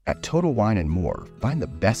At Total Wine & More, find the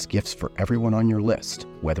best gifts for everyone on your list,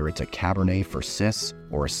 whether it's a Cabernet for Sis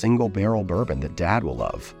or a single barrel bourbon that Dad will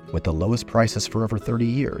love. With the lowest prices for over 30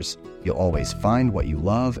 years, you'll always find what you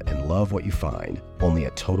love and love what you find. Only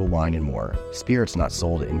at Total Wine & More. Spirits not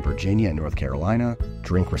sold in Virginia and North Carolina.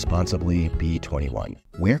 Drink responsibly. Be 21.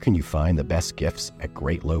 Where can you find the best gifts at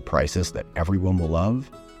great low prices that everyone will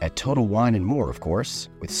love? At Total Wine & More, of course.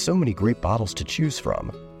 With so many great bottles to choose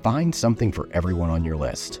from. Find something for everyone on your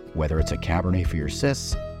list, whether it's a Cabernet for your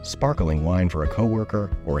sis, sparkling wine for a coworker,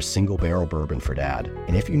 or a single barrel bourbon for Dad.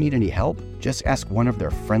 And if you need any help, just ask one of their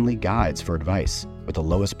friendly guides for advice. With the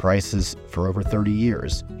lowest prices for over 30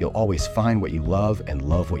 years, you'll always find what you love and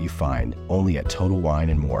love what you find. Only at Total Wine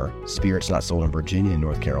 & More. Spirits not sold in Virginia and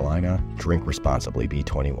North Carolina. Drink responsibly. Be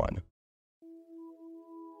 21.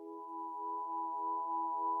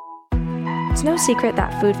 It's no secret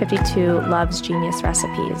that Food 52 loves genius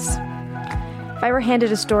recipes. If I were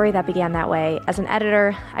handed a story that began that way, as an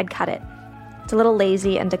editor, I'd cut it. It's a little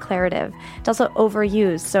lazy and declarative. It's also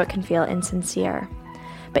overused, so it can feel insincere.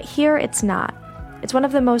 But here, it's not. It's one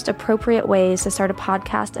of the most appropriate ways to start a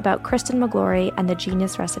podcast about Kristen Miglore and the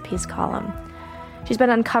Genius Recipes column. She's been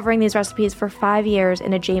uncovering these recipes for 5 years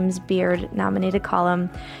in a James Beard-nominated column.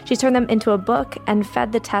 She's turned them into a book and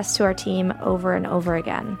fed the tests to our team over and over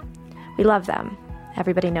again. We love them.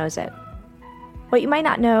 Everybody knows it. What you might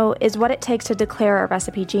not know is what it takes to declare a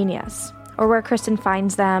recipe genius, or where Kristen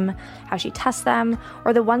finds them, how she tests them,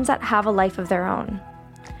 or the ones that have a life of their own.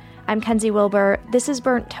 I'm Kenzie Wilbur, this is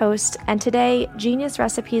Burnt Toast, and today, Genius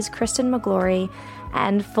Recipes Kristen Miglore,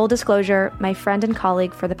 and full disclosure, my friend and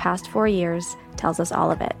colleague for the past 4 years, tells us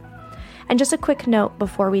all of it. And just a quick note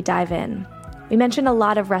before we dive in. We mentioned a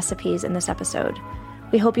lot of recipes in this episode.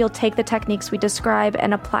 We hope you'll take the techniques we describe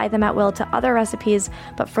and apply them at will to other recipes,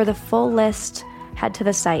 but for the full list, head to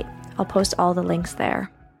the site. I'll post all the links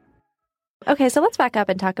there. Okay, so let's back up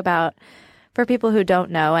and talk about, for people who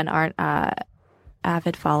don't know and aren't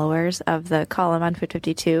avid followers of the column on Food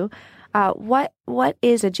 52, what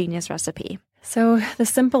is a genius recipe? So the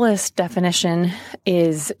simplest definition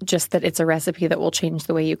is just that it's a recipe that will change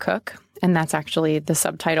the way you cook, and that's actually the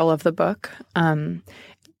subtitle of the book.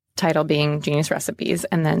 Title being Genius Recipes,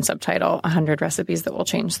 and then subtitle 100 Recipes That Will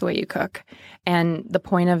Change the Way You Cook. And the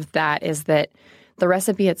point of that is that the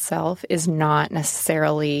recipe itself is not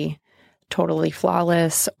necessarily totally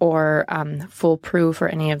flawless or foolproof or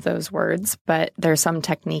any of those words, but there's some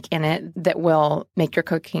technique in it that will make your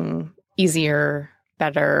cooking easier,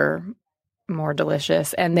 better, more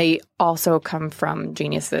delicious. And they also come from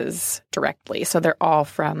geniuses directly. So they're all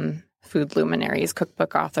from food luminaries,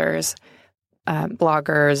 cookbook authors,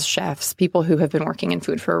 bloggers, chefs, people who have been working in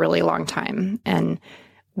food for a really long time. And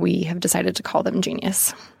we have decided to call them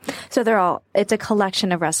genius. So it's a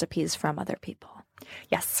collection of recipes from other people.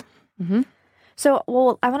 Yes. Mm-hmm. So,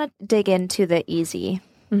 I want to dig into the easy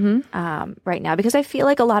right now, because I feel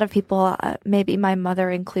like a lot of people, maybe my mother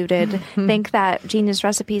included, think that genius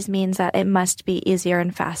recipes means that it must be easier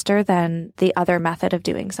and faster than the other method of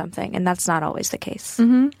doing something. And that's not always the case.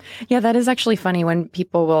 Mm-hmm. Yeah, that is actually funny when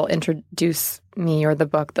people will introduce me or the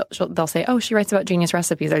book. They'll say, oh, she writes about genius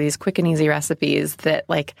recipes. Are these quick and easy recipes that,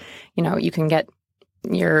 like, you know, you can get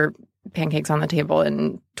your pancakes on the table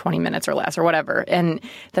in 20 minutes or less or whatever. And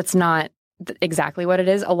that's not exactly what it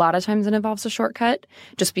is. A lot of times it involves a shortcut,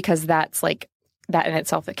 just because that's like that in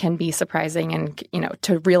itself, it can be surprising. And, you know,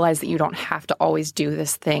 to realize that you don't have to always do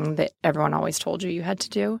this thing that everyone always told you had to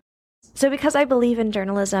do. So because I believe in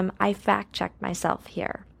journalism, I fact-checked myself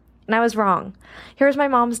here. And I was wrong. Here's my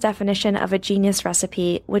mom's definition of a genius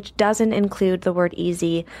recipe, which doesn't include the word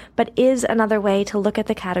easy, but is another way to look at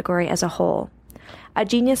the category as a whole. A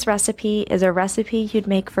genius recipe is a recipe you'd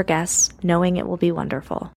make for guests, knowing it will be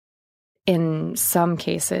wonderful. In some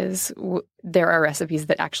cases, there are recipes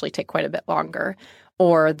that actually take quite a bit longer,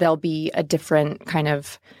 or there'll be a different kind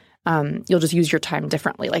of, you'll just use your time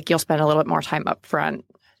differently. Like you'll spend a little bit more time up front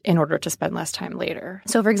in order to spend less time later.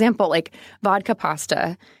 So for example, like vodka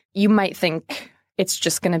pasta, you might think it's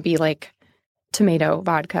just going to be like tomato,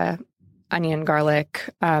 vodka, onion,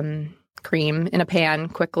 garlic, cream in a pan,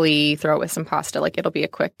 quickly throw it with some pasta. Like it'll be a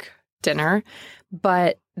quick dinner.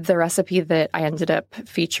 But the recipe that I ended up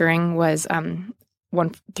featuring was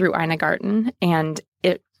one through Ina Garten, and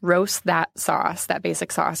it roasts that sauce, that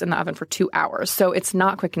basic sauce, in the oven for 2 hours. So it's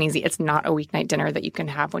not quick and easy. It's not a weeknight dinner that you can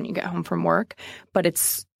have when you get home from work, but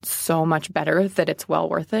it's so much better that it's well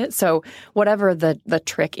worth it. So whatever the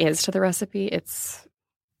trick is to the recipe, it's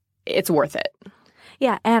worth it.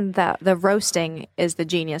 Yeah, and the roasting is the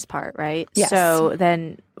genius part, right? Yes. So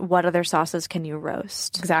then what other sauces can you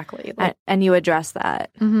roast? Exactly. And you address that.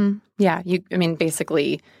 Mm-hmm. Yeah.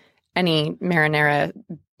 Basically any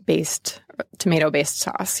marinara-based, tomato-based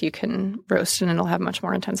sauce you can roast and it'll have much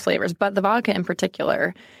more intense flavors. But the vodka in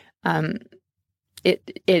particular,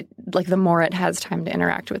 it like the more it has time to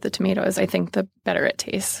interact with the tomatoes, I think the better it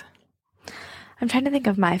tastes. I'm trying to think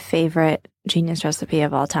of my favorite genius recipe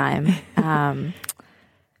of all time.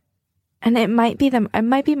 And it might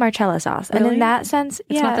be Marcella sauce. Really? And in that sense,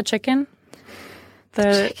 It's not the chicken?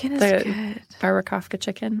 The chicken is good. Barbara Kafka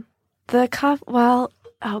chicken?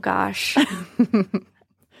 Oh gosh.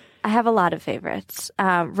 I have a lot of favorites.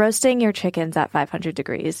 Roasting your chickens at 500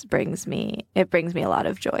 degrees brings me a lot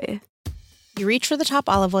of joy. You reach for the top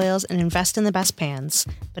olive oils and invest in the best pans.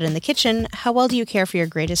 But in the kitchen, how well do you care for your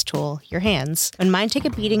greatest tool, your hands? When mine take a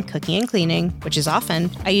beating cooking and cleaning, which is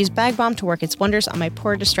often, I use Bag Balm to work its wonders on my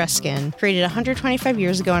poor, distressed skin. Created 125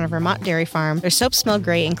 years ago on a Vermont dairy farm, their soaps smell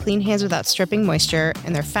great and clean hands without stripping moisture,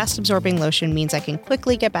 and their fast-absorbing lotion means I can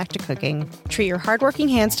quickly get back to cooking. Treat your hardworking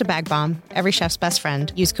hands to Bag Balm, every chef's best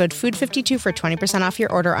friend. Use code FOOD52 for 20% off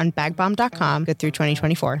your order on bagbalm.com, good through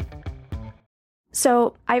 2024.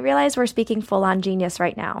 So I realize we're speaking full-on genius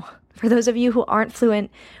right now. For those of you who aren't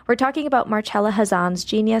fluent, we're talking about Marcella Hazan's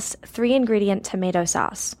genius 3-ingredient tomato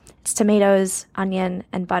sauce. It's tomatoes, onion,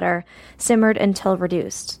 and butter, simmered until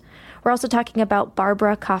reduced. We're also talking about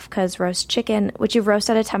Barbara Kafka's roast chicken, which you roast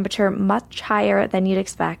at a temperature much higher than you'd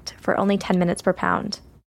expect for only 10 minutes per pound.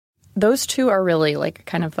 Those two are really like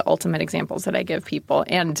kind of the ultimate examples that I give people,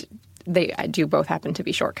 and they do both happen to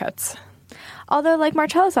be shortcuts. Although, like,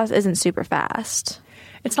 Marcella sauce isn't super fast.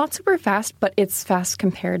 It's not super fast, but it's fast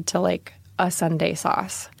compared to, like, a Sunday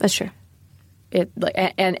sauce. That's true.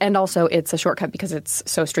 And also it's a shortcut because it's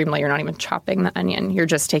so streamlined. You're not even chopping the onion. You're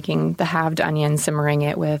just taking the halved onion, simmering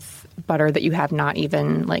it with butter that you have not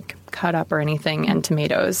even, like, cut up or anything, and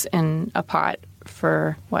tomatoes in a pot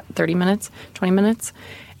for, 30 minutes, 20 minutes?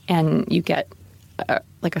 And you get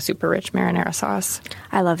like a super rich marinara sauce.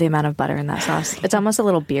 I love the amount of butter in that sauce. It's almost a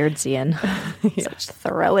little Beardsian. So just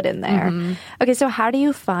throw it in there. Mm-hmm. Okay, so how do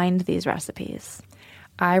you find these recipes?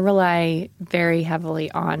 I rely very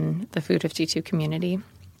heavily on the Food 52 community.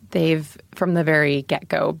 They've, from the very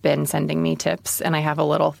get-go, been sending me tips, and I have a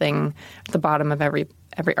little thing at the bottom of every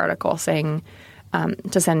article saying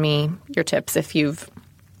to send me your tips if you've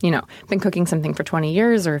been cooking something for 20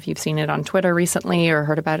 years, or if you've seen it on Twitter recently or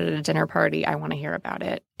heard about it at a dinner party. I want to hear about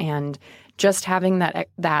it. And just having that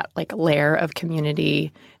like layer of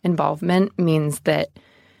community involvement means that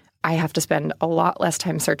I have to spend a lot less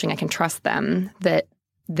time searching. I can trust them that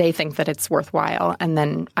they think that it's worthwhile. And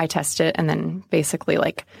then I test it. And then basically,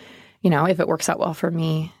 like, if it works out well for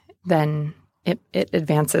me, then it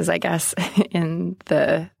advances, I guess, in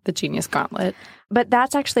the genius gauntlet. But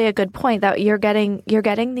that's actually a good point, that you're getting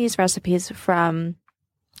these recipes from,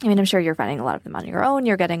 I'm sure you're finding a lot of them on your own.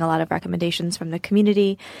 You're getting a lot of recommendations from the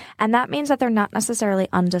community. And that means that they're not necessarily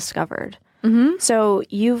undiscovered. Mm-hmm. So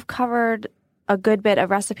you've covered a good bit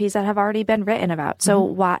of recipes that have already been written about. So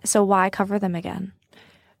why cover them again?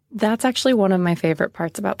 That's actually one of my favorite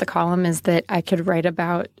parts about the column, is that I could write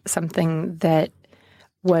about something that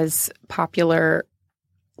was popular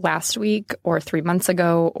last week or 3 months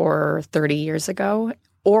ago or 30 years ago,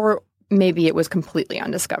 or maybe it was completely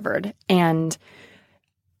undiscovered. And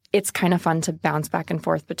it's kind of fun to bounce back and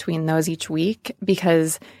forth between those each week,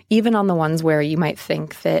 because even on the ones where you might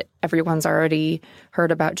think that everyone's already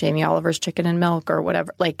heard about Jamie Oliver's chicken and milk or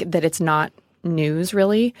whatever, like that it's not news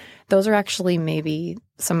really, those are actually maybe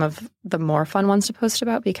some of the more fun ones to post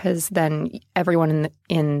about, because then everyone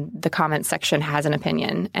in the comments section has an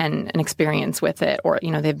opinion and an experience with it, or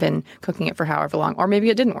they've been cooking it for however long, or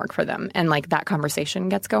maybe it didn't work for them, and like that conversation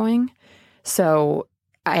gets going. So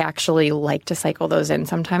I actually like to cycle those in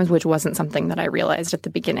sometimes, which wasn't something that I realized at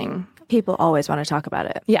the beginning. People always want to talk about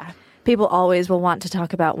it. Yeah. People always will want to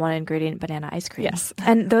talk about 1-ingredient banana ice cream. Yes.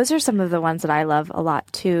 And those are some of the ones that I love a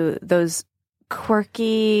lot too. Those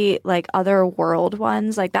quirky, like, other world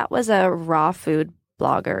ones. Like, that was a raw food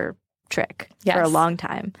blogger trick for a long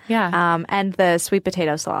time. Yeah. And the sweet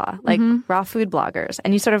potato slaw, like raw food bloggers.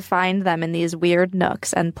 And you sort of find them in these weird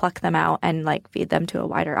nooks and pluck them out and like feed them to a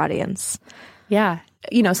wider audience. Yeah.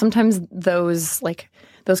 Sometimes those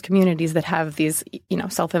communities that have these,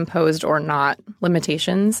 self-imposed or not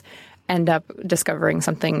limitations end up discovering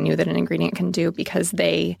something new that an ingredient can do, because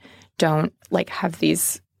they don't like have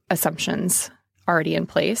these assumptions already in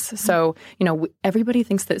place. So, everybody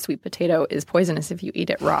thinks that sweet potato is poisonous if you eat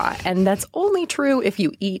it raw. And that's only true if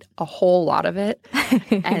you eat a whole lot of it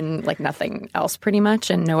and like nothing else pretty much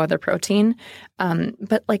and no other protein.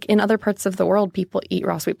 But like in other parts of the world, people eat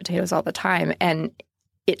raw sweet potatoes all the time. And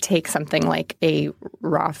it takes something like a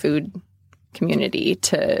raw food community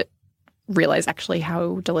to realize actually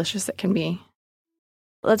how delicious it can be.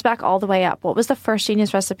 Let's back all the way up. What was the first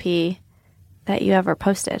Genius recipe that you ever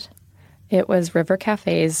posted? It was River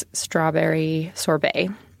Cafe's strawberry sorbet,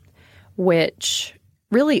 which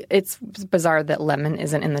really, it's bizarre that lemon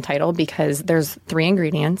isn't in the title because there's 3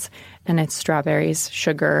 ingredients and it's strawberries,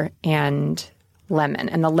 sugar, and lemon.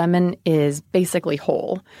 And the lemon is basically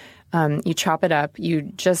whole. You chop it up, you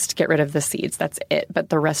just get rid of the seeds, that's it. But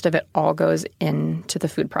the rest of it all goes into the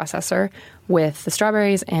food processor with the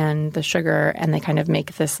strawberries and the sugar, and they kind of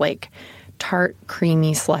make this like tart,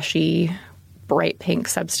 creamy, slushy, bright pink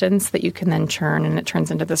substance that you can then churn, and it turns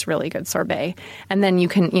into this really good sorbet. And then you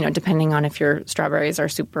can, depending on if your strawberries are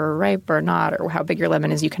super ripe or not, or how big your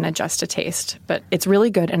lemon is, you can adjust to taste. But it's really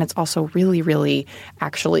good, and it's also really, really,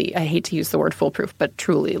 actually, I hate to use the word foolproof, but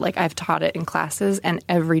truly, like I've taught it in classes, and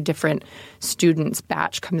every different student's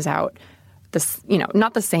batch comes out this,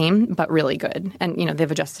 not the same, but really good. And, they've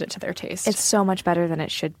adjusted it to their taste. It's so much better than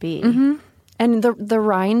it should be. Mm-hmm. And the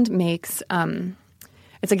rind makes...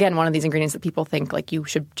 It's, again, one of these ingredients that people think like you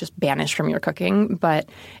should just banish from your cooking, but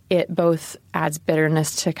it both adds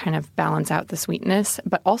bitterness to kind of balance out the sweetness,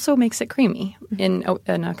 but also makes it creamy in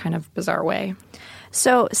a kind of bizarre way.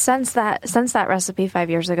 So since that recipe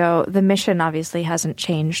 5 years ago, the mission obviously hasn't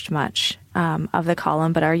changed much of the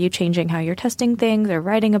column, but are you changing how you're testing things or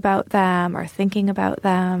writing about them or thinking about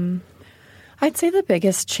them? I'd say the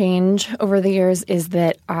biggest change over the years is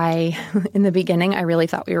that in the beginning, I really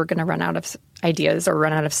thought we were going to run out of ideas or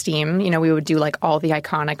run out of steam. We would do like all the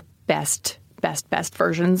iconic best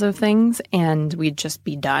versions of things, and we'd just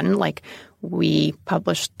be done. Like we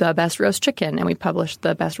published the best roast chicken, and we published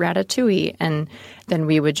the best ratatouille, and then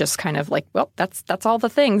we would just kind of like, well, that's all the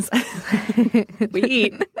things we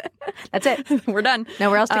eat. That's it. We're done.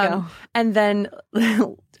 Nowhere else to go. And then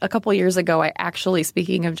a couple years ago,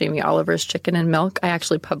 speaking of Jamie Oliver's Chicken and Milk, I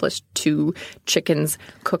actually published 2 chickens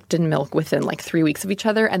cooked in milk within like 3 weeks of each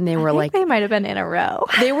other, and they were like they might have been in a row.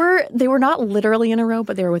 They were not literally in a row,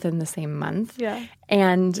 but they were within the same month. Yeah,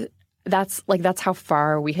 and that's how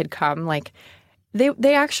far we had come. Like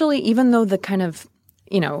they actually, even though the kind of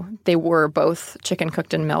they were both chicken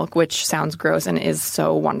cooked in milk, which sounds gross and is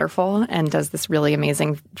so wonderful and does this really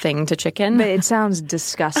amazing thing to chicken. But it sounds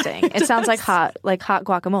disgusting. It sounds like hot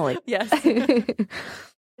guacamole. Yes.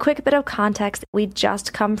 Quick bit of context. We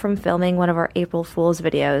just come from filming one of our April Fool's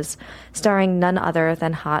videos starring none other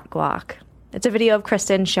than Hot Guac. It's a video of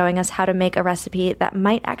Kristen showing us how to make a recipe that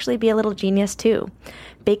might actually be a little genius too.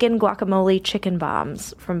 Bacon guacamole chicken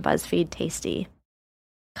bombs from BuzzFeed Tasty.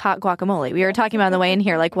 Hot guacamole. We were talking about on the way in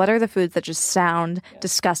here, like what are the foods that just sound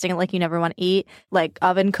disgusting, like you never want to eat? Like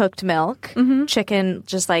oven cooked milk, chicken,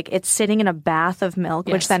 just like it's sitting in a bath of milk,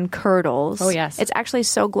 which then curdles. Oh, yes. It's actually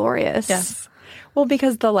so glorious. Yes. Well,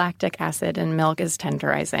 because the lactic acid in milk is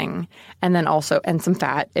tenderizing, and then also, and some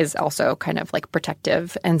fat is also kind of like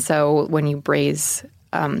protective. And so when you braise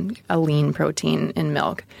a lean protein in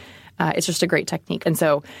milk, it's just a great technique. And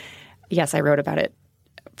so, yes, I wrote about it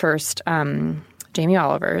first. Jamie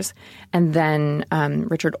Oliver's, and then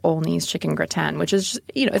Richard Olney's chicken gratin, which is,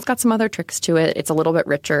 it's got some other tricks to it. It's a little bit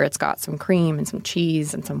richer. It's got some cream and some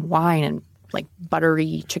cheese and some wine and like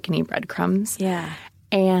buttery chickeny breadcrumbs. Yeah.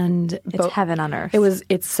 And it's heaven on earth.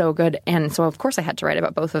 It's so good. And so of course I had to write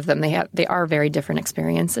about both of them. They are very different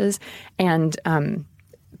experiences, and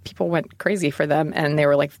people went crazy for them, and they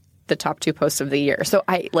were like the top 2 posts of the year. So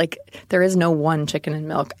there is no one chicken and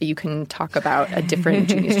milk. You can talk about a different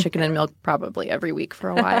Genius chicken and milk probably every week for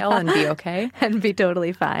a while and be okay. And be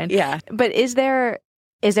totally fine. Yeah. But is there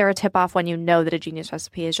a tip off when you know that a Genius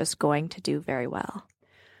recipe is just going to do very well?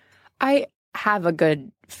 I have a good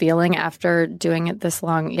feeling after doing it this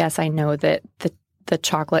long. Yes, I know that the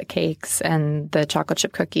chocolate cakes and the chocolate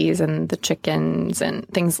chip cookies and the chickens and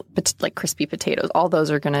things like crispy potatoes, all those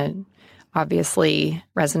are going to obviously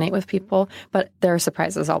resonate with people, but there are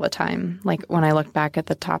surprises all the time. Like when I look back at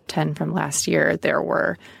the top 10 from last year, there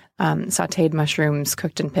were sauteed mushrooms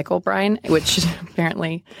cooked in pickle brine, which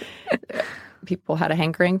apparently people had a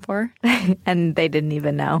hankering for. And they didn't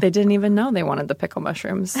even know. They didn't even know they wanted the pickle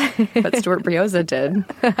mushrooms, but Stuart Brioza did.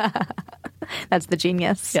 That's the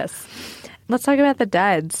genius. Yes. Let's talk about the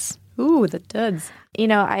duds. Ooh, the duds.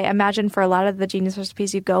 I imagine for a lot of the Genius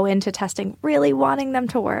recipes, you go into testing really wanting them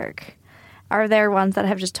to work. Are there ones that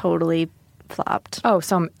have just totally flopped. Oh,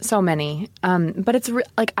 so many. But it's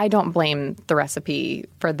like I don't blame the recipe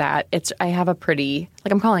for that. I have a pretty,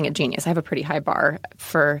 like I'm calling it genius. I have a pretty high bar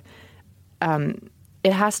for.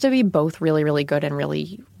 It has to be both really, really good and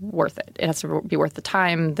really worth it. It has to be worth the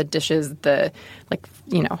time, the dishes,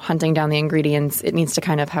 hunting down the ingredients. It needs to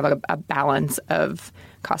kind of have a balance of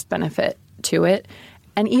cost benefit to it.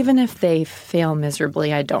 And even if they fail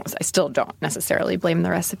miserably, I still don't necessarily blame the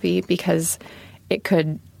recipe because it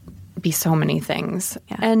could be so many things.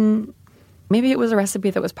 Yeah. And maybe it was a recipe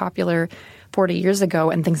that was popular 40 years ago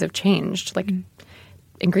and things have changed. Like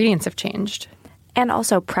ingredients have changed. And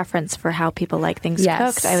also preference for how people like things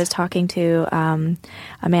Yes. cooked. I was talking to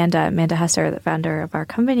Amanda Hesser, the founder of our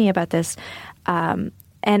company, about this,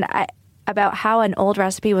 about how an old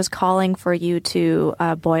recipe was calling for you to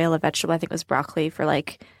boil a vegetable. I think it was broccoli for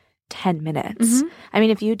like 10 minutes. Mm-hmm. I mean,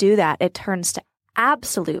 if you do that, it turns to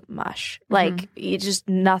absolute mush. Like you just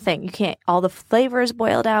nothing. You can't. All the flavors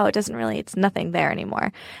boiled out. It doesn't really. It's nothing there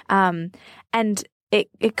anymore. And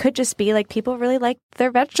It could just be like people really like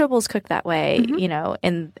their vegetables cooked that way,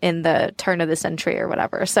 in the turn of the century or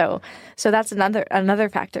whatever. So that's another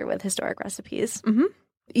factor with historic recipes. Mm-hmm.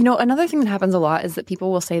 Another thing that happens a lot is that people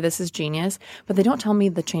will say this is genius, but they don't tell me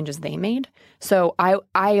the changes they made. So I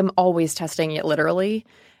am always testing it literally,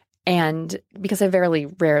 and because I very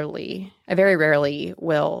rarely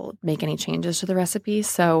will make any changes to the recipe.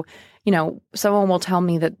 So someone will tell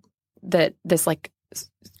me that this like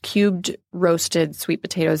cubed roasted sweet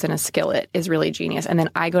potatoes in a skillet is really genius. And then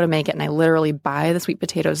I go to make it and I literally buy the sweet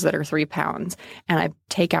potatoes that are 3 pounds and I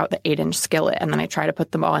take out the 8-inch skillet and then I try to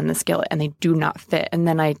put them all in the skillet and they do not fit. And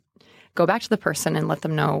then I go back to the person and let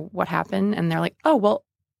them know what happened. And they're like, oh, well,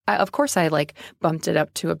 of course I like bumped it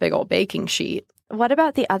up to a big old baking sheet. What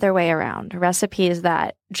about the other way around? Recipes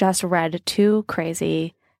that just read too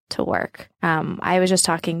crazy to work. I was just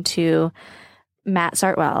talking to Matt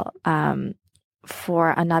Sartwell, for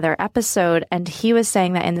another episode, and he was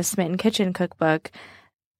saying that in the Smitten Kitchen cookbook,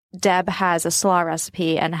 Deb has a slaw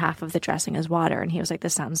recipe and half of the dressing is water, and he was like,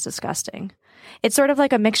 this sounds disgusting. It's sort of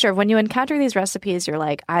like a mixture of when you encounter these recipes, you're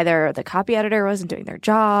like, either the copy editor wasn't doing their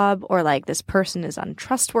job or like this person is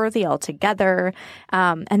untrustworthy altogether,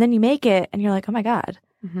 and then you make it and you're like, oh my God,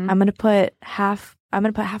 I'm gonna put half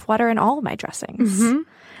water in all of my dressings.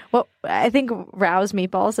 Well, I think Rao's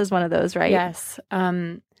meatballs is one of those, right? Yes.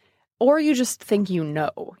 Or you just think you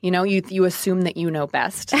assume that you know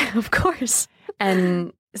best. Of course.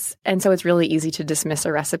 And so it's really easy to dismiss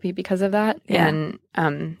a recipe because of that. Yeah.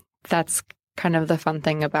 And that's kind of the fun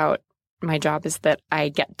thing about my job is that I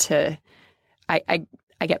get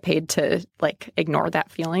paid to like ignore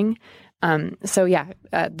that feeling. The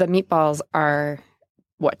meatballs are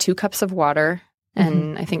 2 cups of water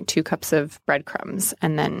and I think 2 cups of breadcrumbs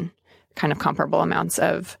and then kind of comparable amounts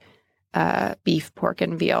of beef, pork,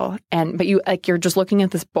 and veal, but you're just looking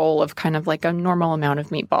at this bowl of kind of like a normal amount of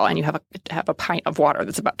meatball, and you have a pint of water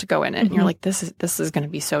that's about to go in it, and you're like, this is going to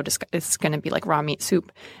be so disgusting. It's going to be like raw meat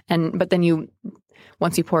soup, but then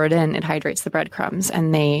once you pour it in, it hydrates the breadcrumbs,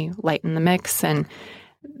 and they lighten the mix, and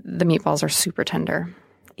the meatballs are super tender.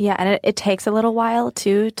 Yeah, and it takes a little while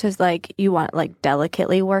too to like you want like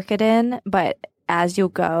delicately work it in, but as you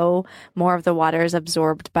go, more of the water is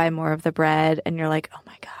absorbed by more of the bread, and you're like, oh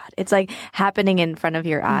my God. It's like happening in front of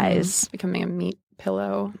your eyes. Becoming a meat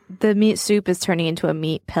pillow. The meat soup is turning into a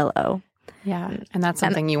meat pillow. Yeah, and that's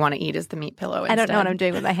something you want to eat is the meat pillow instead. I don't know what I'm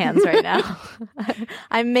doing with my hands right now.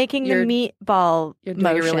 I'm making the meatball You're doing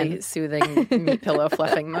motion. a really soothing meat pillow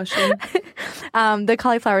fluffing motion. The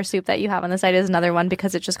cauliflower soup that you have on the side is another one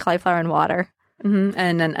because it's just cauliflower and water. Mm-hmm.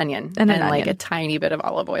 And an onion. And like a tiny bit of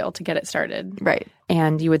olive oil to get it started. Right.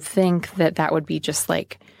 And you would think that would be just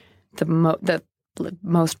like the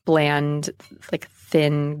most bland, like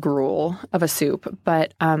thin gruel of a soup.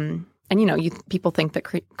 But, people think that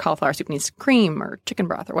cauliflower soup needs cream or chicken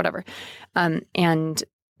broth or whatever. And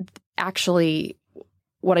actually,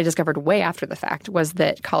 what I discovered way after the fact was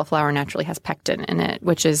that cauliflower naturally has pectin in it,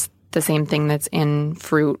 which is the same thing that's in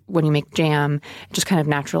fruit when you make jam. It just kind of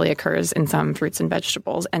naturally occurs in some fruits and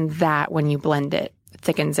vegetables. And that, when you blend it,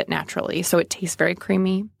 thickens it naturally. So it tastes very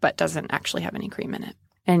creamy, but doesn't actually have any cream in it.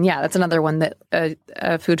 And yeah, that's another one that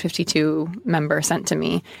a Food 52 member sent to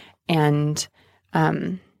me. And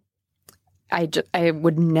I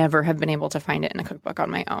would never have been able to find it in a cookbook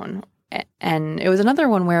on my own. And it was another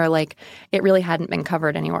one where like it really hadn't been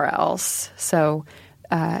covered anywhere else. So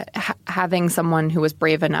having someone who was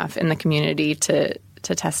brave enough in the community to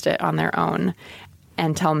test it on their own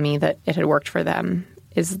and tell me that it had worked for them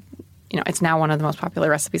is, it's now one of the most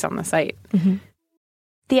popular recipes on the site. Mm-hmm.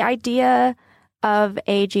 The idea of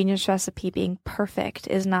a Genius recipe being perfect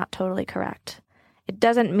is not totally correct. It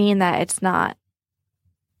doesn't mean that it's not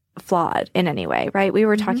flawed in any way, right? We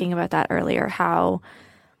were talking about that earlier, how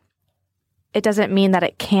it doesn't mean that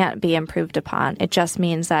it can't be improved upon. It just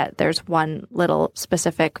means that there's one little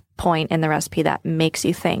specific point in the recipe that makes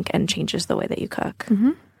you think and changes the way that you cook.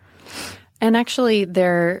 Mm-hmm. And actually,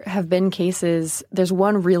 there have been cases, there's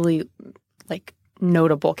one really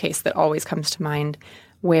notable case that always comes to mind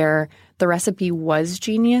where the recipe was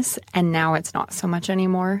genius and now it's not so much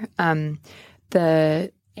anymore.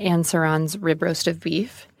 The Anne Saran's rib roast of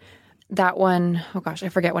beef. That one, oh gosh, I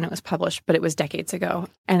forget when it was published, but it was decades ago.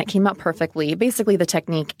 And it came out perfectly. Basically, the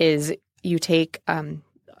technique is you take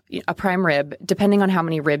a prime rib. Depending on how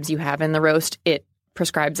many ribs you have in the roast, it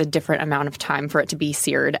prescribes a different amount of time for it to be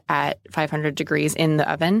seared at 500 degrees in the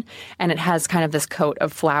oven. And it has kind of this coat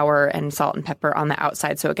of flour and salt and pepper on the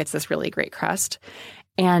outside, so it gets this really great crust.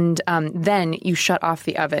 And then you shut off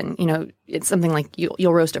the oven. You know, it's something like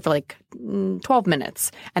you'll roast it for 12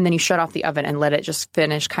 minutes. And then you shut off the oven and let it just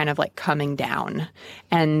finish kind of coming down.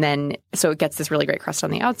 And then so it gets this really great crust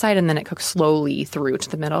on the outside, and then it cooks slowly through to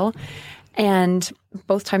the middle. And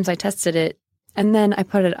both times I tested it, and then I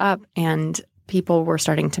put it up, and people were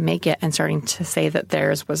starting to make it and starting to say that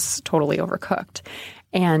theirs was totally overcooked.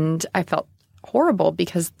 And I felt horrible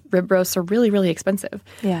because rib roasts are really, really expensive.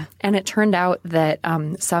 Yeah. And it turned out that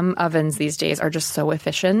some ovens these days are just so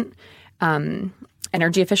efficient,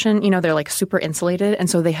 energy efficient. You know, they're super insulated. And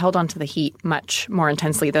so they held onto the heat much more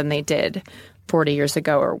intensely than they did 40 years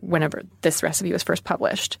ago or whenever this recipe was first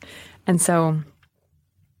published. And so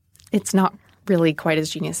it's not really quite as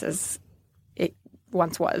genius as it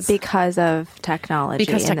once was. Because of technology.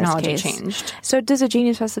 Because technology in this case. changed. So does a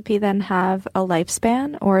genius recipe then have a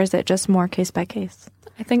lifespan, or is it just more case by case?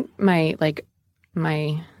 I think my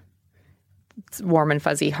warm and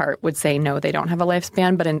fuzzy heart would say no, they don't have a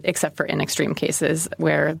lifespan, but except for in extreme cases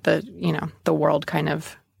where the world kind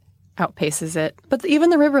of outpaces it. But even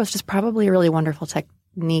the rib roast is probably a really wonderful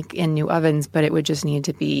technique in new ovens, but it would just need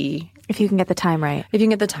to be... If you can get the time right. If you can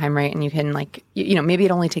get the time right, and you can maybe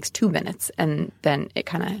it only takes 2 minutes and then it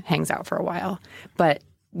kind of hangs out for a while. But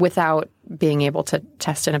without being able to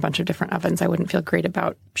test in a bunch of different ovens, I wouldn't feel great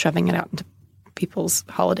about shoving it out into people's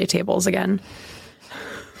holiday tables again.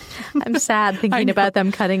 I'm sad thinking about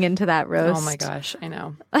them cutting into that roast. Oh my gosh, I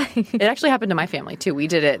know. It actually happened to my family too. We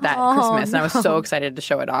did it that Christmas, and I was so excited to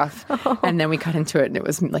show it off. And then we cut into it, and it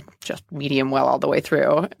was just medium well all the way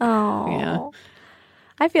through. Oh, yeah.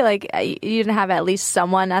 I feel like you didn't have at least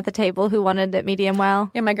someone at the table who wanted it medium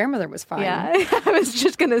well. Yeah, my grandmother was fine. Yeah, I was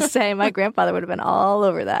just going to say my grandfather would have been all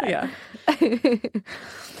over that. Yeah.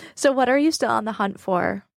 So what are you still on the hunt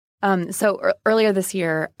for? So earlier this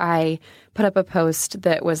year, I put up a post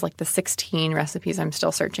that was the 16 recipes I'm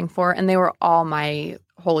still searching for, and they were all my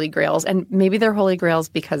holy grails. And maybe they're holy grails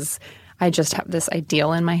because I just have this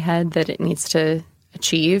ideal in my head that it needs to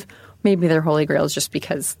achieve. Maybe they're holy grails just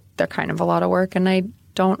because they're kind of a lot of work, and I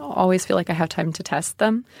don't always feel like I have time to test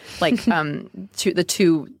them. The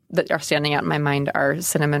two that are standing out in my mind are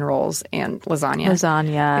cinnamon rolls and lasagna.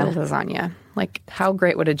 Lasagna. How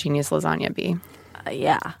great would a genius lasagna be?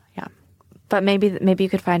 Yeah. But maybe you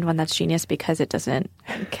could find one that's genius because it doesn't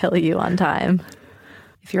kill you on time.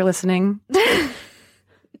 If you're listening,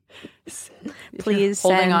 please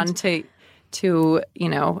holding on to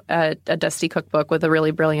a dusty cookbook with a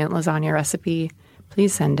really brilliant lasagna recipe,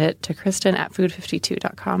 please send it to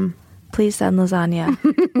Kristen@food52.com. Please send lasagna.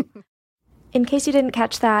 In case you didn't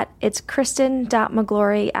catch that, it's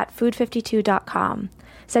Kristen.McGlory@food52.com.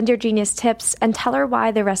 Send your genius tips and tell her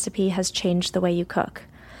why the recipe has changed the way you cook.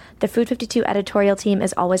 The Food 52 editorial team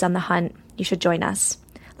is always on the hunt. You should join us.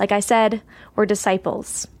 Like I said, we're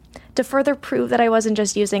disciples. To further prove that I wasn't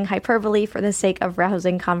just using hyperbole for the sake of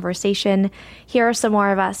rousing conversation, here are some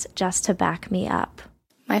more of us just to back me up.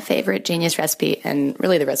 My favorite genius recipe, and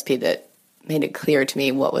really the recipe that made it clear to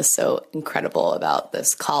me what was so incredible about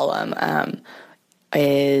this column,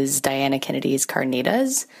 is Diana Kennedy's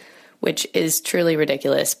carnitas, which is truly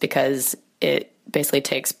ridiculous because it basically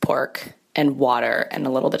takes pork and water and a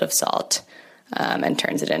little bit of salt and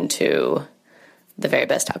turns it into the very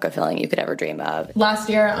best taco filling you could ever dream of. Last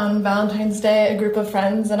year on Valentine's Day, a group of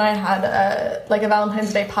friends and I had a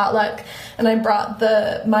Valentine's Day potluck, and I brought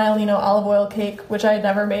the Maialino olive oil cake, which I had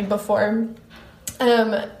never made before,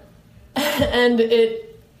 and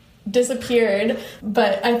it disappeared.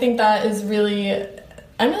 But I think that is really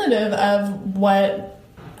emulative of what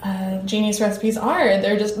genius recipes are.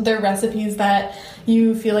 They're recipes that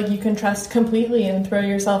you feel like you can trust completely and throw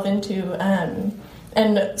yourself into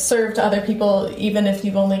and serve to other people even if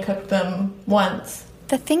you've only cooked them once.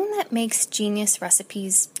 The thing that makes Genius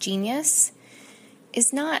Recipes genius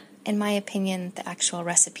is not, in my opinion, the actual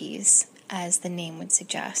recipes, as the name would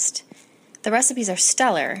suggest. The recipes are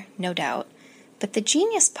stellar, no doubt, but the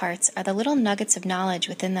genius parts are the little nuggets of knowledge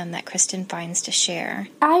within them that Kristen finds to share.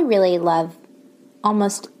 I really love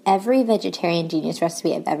almost every vegetarian Genius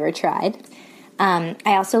recipe I've ever tried. I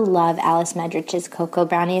also love Alice Medrich's cocoa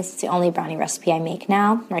brownies. It's the only brownie recipe I make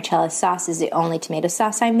now. Marcella's sauce is the only tomato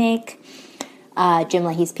sauce I make. Jim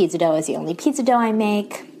Leahy's pizza dough is the only pizza dough I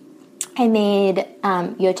make. I made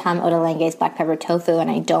Yotam Ottolenghi's black pepper tofu, and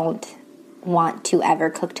I don't want to ever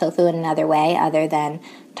cook tofu in another way other than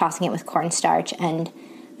tossing it with cornstarch and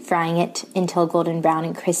frying it until golden brown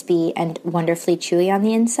and crispy and wonderfully chewy on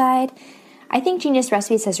the inside. I think Genius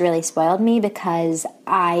Recipes has really spoiled me because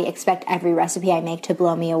I expect every recipe I make to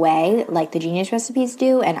blow me away like the Genius Recipes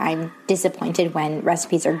do, and I'm disappointed when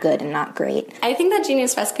recipes are good and not great. I think that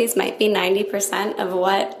Genius Recipes might be 90% of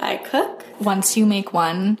what I cook. Once you make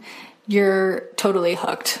one, you're totally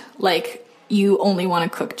hooked. Like, you only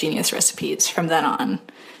want to cook Genius Recipes from then on.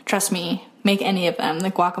 Trust me, make any of them.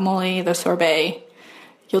 The guacamole, the sorbet,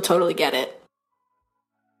 you'll totally get it.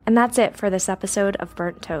 And that's it for this episode of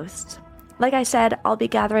Burnt Toast. Like I said, I'll be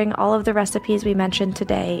gathering all of the recipes we mentioned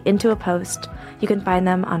today into a post. You can find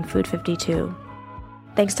them on Food 52.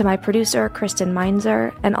 Thanks to my producer, Kristen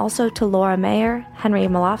Meinzer, and also to Laura Mayer, Henry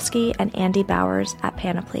Malofsky, and Andy Bowers at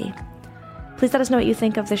Panoply. Please let us know what you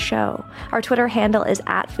think of the show. Our Twitter handle is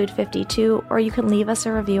 @Food52, or you can leave us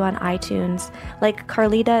a review on iTunes, like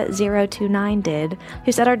Carlita029 did,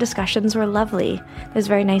 who said our discussions were lovely. It was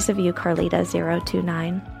very nice of you,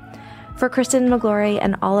 Carlita029. For Kristen McGlory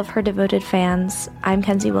and all of her devoted fans, I'm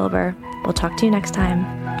Kenzie Wilbur. We'll talk to you next time.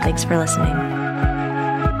 Thanks for listening.